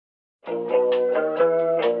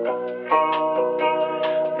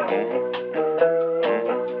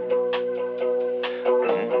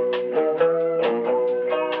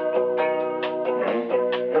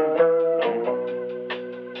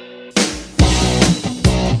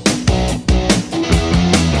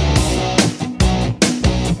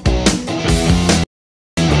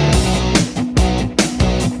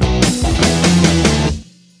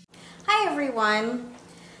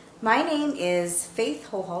My name is Faith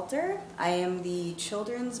Hohalter. I am a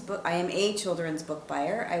children's book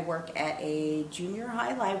buyer. I work at a junior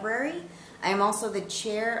high library. I am also the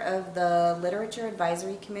chair of the Literature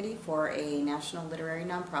Advisory Committee for a national literary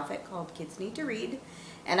nonprofit called Kids Need to Read.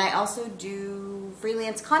 And I also do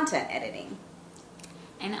freelance content editing.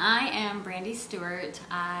 And I am Brandy Stewart.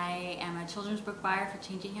 I am a children's book buyer for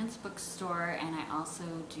Changing Hands Bookstore, and I also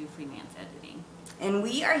do freelance editing. And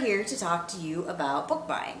we are here to talk to you about book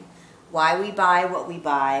buying. Why we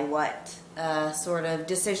buy, what sort of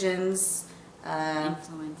decisions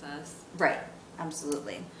influence us. Right,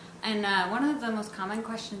 absolutely. And one of the most common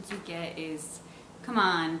questions you get is, come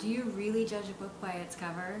on, do you really judge a book by its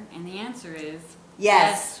cover? And the answer is,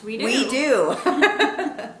 yes, we do. We do.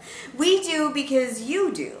 We do because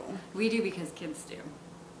you do. We do because kids do.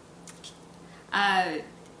 A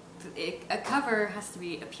cover has to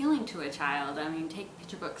be appealing to a child. I mean, take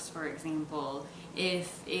picture books, for example.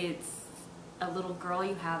 If it's a little girl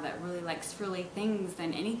you have that really likes frilly things,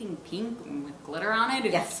 then anything pink with glitter on it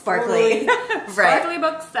is sparkly. Sparkly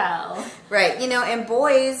books sell. Right. You know, and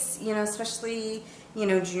boys, you know, especially, you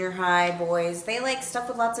know, junior high boys, they like stuff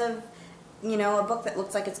with lots of, you know, a book that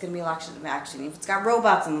looks like it's going to be a lot of action. If it's got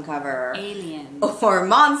robots on the cover. Aliens. Or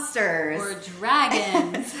monsters. Or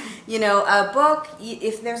dragons. You know, a book,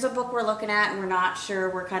 if there's a book we're looking at and we're not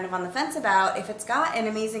sure, we're kind of on the fence about, if it's got an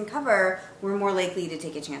amazing cover, we're more likely to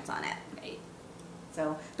take a chance on it. Right.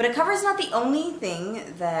 So, but a cover is not the only thing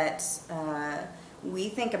that we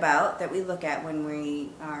think about, that we look at when we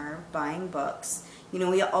are buying books. You know,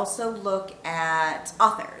 we also look at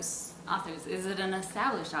authors. Authors. Is it an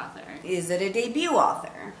established author? Is it a debut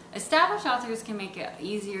author? Established authors can make it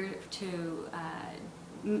easier to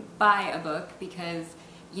buy a book because,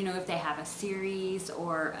 you know, if they have a series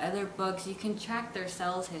or other books, you can track their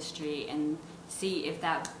sales history and see if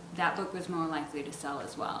that book was more likely to sell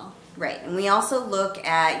as well. Right, and we also look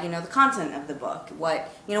at, you know, the content of the book. What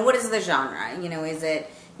is the genre? You know, is it,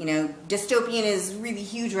 you know, dystopian is really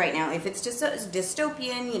huge right now. If it's just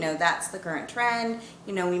dystopian, you know, that's the current trend,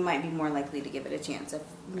 you know, we might be more likely to give it a chance if,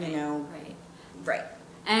 you know. Right.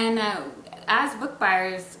 And as book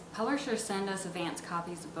buyers, publishers send us advance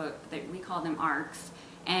copies of books, that we call them ARCs,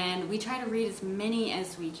 and we try to read as many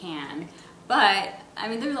as we can. But, I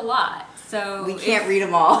mean, there's a lot, so... We can't read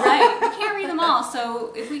them all. Right, we can't read them all.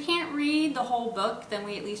 So if we can't read the whole book, then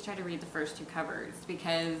we at least try to read the first two covers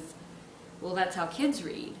because, well, that's how kids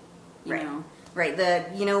read, you know. Right.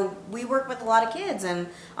 You know, we work with a lot of kids, and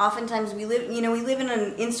oftentimes we live in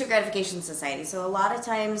an instant gratification society. So a lot of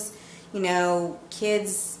times, you know,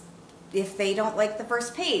 kids, if they don't like the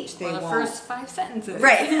first page, they won't. The first 5 sentences.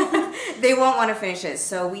 Right. They won't want to finish it.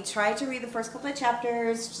 So we try to read the first couple of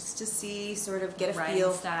chapters just to see, sort of get a feel.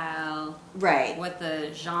 Writing style. Right. What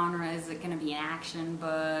the genre, is it going to be an action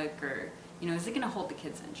book, or, you know, is it going to hold the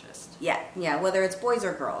kids' interest? Yeah, whether it's boys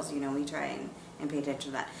or girls, you know, we try and pay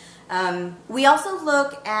attention to that. We also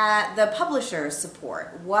look at the publisher's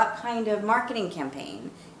support. What kind of marketing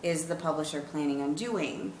campaign is the publisher planning on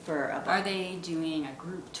doing for a book? Are they doing a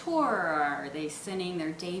group tour? Or are they sending their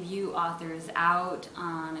debut authors out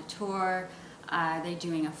on a tour? Are they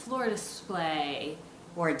doing a floor display?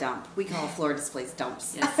 Or a dump. We call floor displays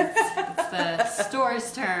dumps. Yes, it's the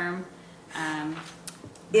store's term.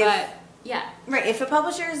 But, yeah. Right, if a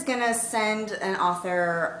publisher is going to send an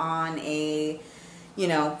author on a, you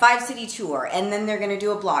know, 5-city tour, and then they're going to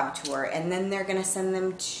do a blog tour, and then they're going to send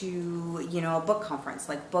them to, you know, a book conference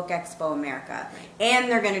like Book Expo America, and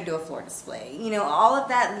they're going to do a floor display. You know, all of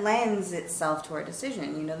that lends itself to our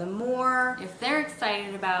decision. You know, the more... If they're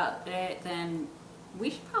excited about it, then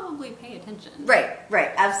we should probably pay attention. Right,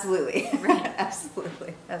 absolutely. Right.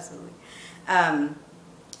 Absolutely.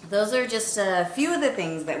 Those are just a few of the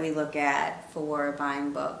things that we look at for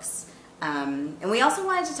buying books. And we also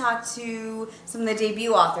wanted to talk to some of the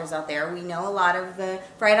debut authors out there. We know a lot of the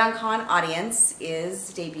WriteOnCon audience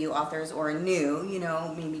is debut authors or new, you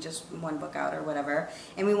know, maybe just one book out or whatever.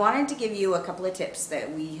 And we wanted to give you a couple of tips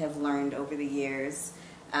that we have learned over the years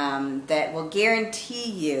that will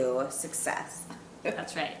guarantee you success.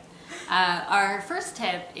 That's right. Our first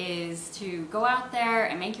tip is to go out there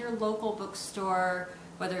and make your local bookstore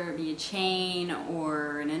whether it be a chain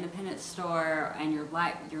or an independent store and your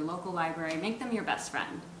local library, make them your best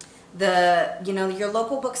friend. Your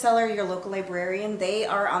local bookseller, your local librarian, they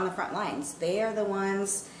are on the front lines. They are the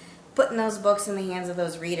ones putting those books in the hands of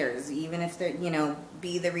those readers, even if they're,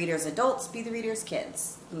 be the readers adults, be the readers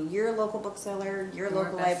kids. Your local bookseller, your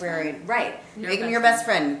local librarian, right. Make them your best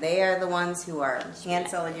friend. They are the ones who are hand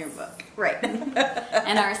selling your book. Right.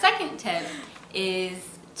 And our second tip is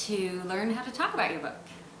to learn how to talk about your book.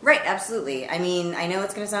 Right, absolutely. I mean, I know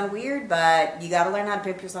it's going to sound weird, but you got to learn how to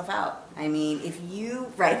pimp yourself out. I mean, if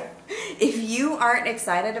you aren't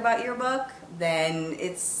excited about your book, then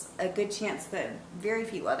it's a good chance that very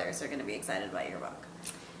few others are going to be excited about your book.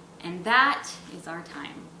 And that is our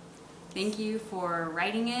time. Thank you for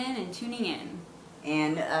writing in and tuning in.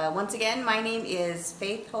 And once again, my name is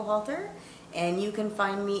Faith Hohalter, and you can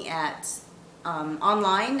find me at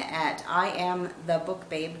online at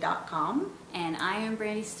iamthebookbabe.com. And I am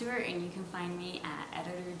Brandy Stewart, and you can find me at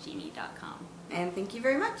editorgenie.com. And thank you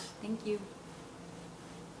very much. Thank you.